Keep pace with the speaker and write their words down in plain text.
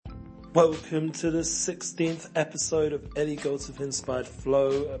Welcome to the 16th episode of Eddie Goldsmith Inspired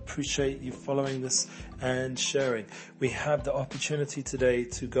Flow. Appreciate you following this and sharing. We have the opportunity today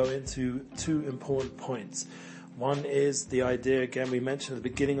to go into two important points. One is the idea, again, we mentioned at the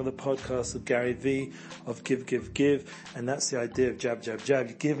beginning of the podcast of Gary Vee, of give, and that's the idea of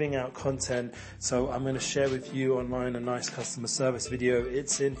jab, giving out content. So I'm going to share with you online a nice customer service video.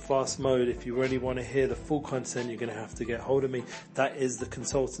 It's in fast mode. If you really want to hear the full content, you're going to have to get hold of me. That is the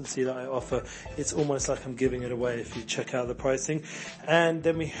consultancy that I offer. It's almost like I'm giving it away if you check out the pricing. And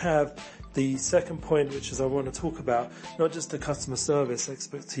then we have the second point, which is I want to talk about, not just the customer service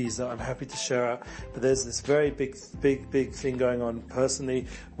expertise that I'm happy to share out, but there's this very big thing going on personally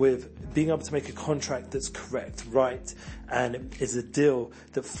with being able to make a contract that's correct, right, and is a deal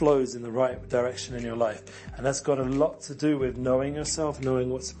that flows in the right direction in your life. And that's got a lot to do with knowing yourself, knowing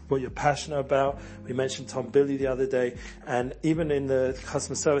what you're passionate about. We mentioned Tom Billy the other day, and even in the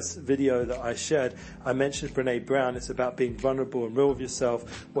customer service video that I shared, I mentioned Brene Brown. It's about being vulnerable and real with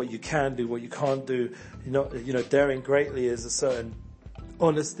yourself, what you can do, what you can't do. Daring greatly is a certain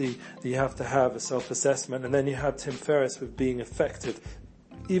honesty that you have to have, a self-assessment. And then you have Tim Ferriss with being effective.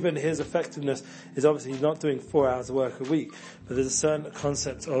 Even his effectiveness is obviously not doing 4 hours of work a week, but there's a certain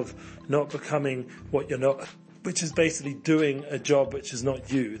concept of not becoming what you're not, which is basically doing a job which is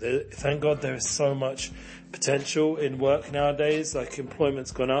not you. Thank God there is so much potential in work nowadays. Like,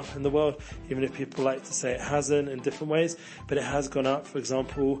 employment's gone up in the world, even if people like to say it hasn't in different ways, but it has gone up. For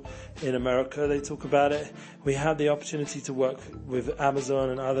example, in America, they talk about it. We have the opportunity to work with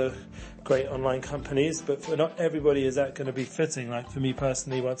Amazon and other great online companies, but for not everybody is that going to be fitting. Like for me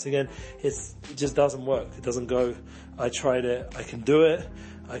personally, once again, it just doesn't work. It doesn't go. I tried it. I can do it.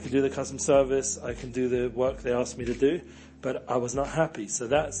 I can do the customer service. I can do the work they asked me to do, but I was not happy. So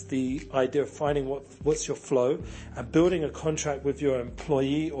that's the idea of finding what's your flow and building a contract with your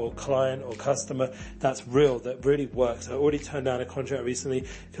employee or client or customer that's real, that really works. I already turned down a contract recently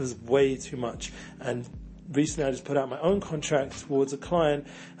because it was way too much. And recently I just put out my own contract towards a client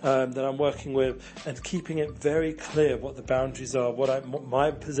that I'm working with, and keeping it very clear what the boundaries are, what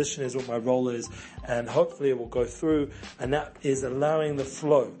my position is, what my role is, and hopefully it will go through. And that is allowing the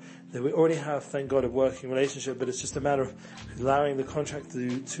flow. That we already have, thank God, a working relationship, but it's just a matter of allowing the contract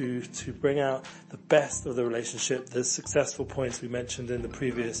to bring out the best of the relationship, the successful points we mentioned in the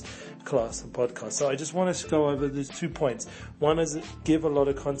previous class and podcast. So I just wanted to go over these 2 points. One is give a lot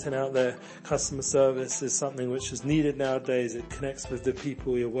of content out there. Customer service is something which is needed nowadays. It connects with the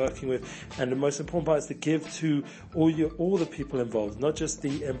people you're working with. And the most important part is to give to all the people involved, not just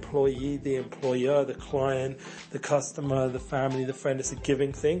the employee, the employer, the client, the customer, the family, the friend. It's a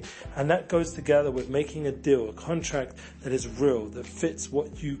giving thing. And that goes together with making a deal, a contract that is real, that fits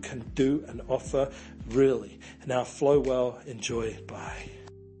what you can do and offer really. And now flow well, enjoy, bye.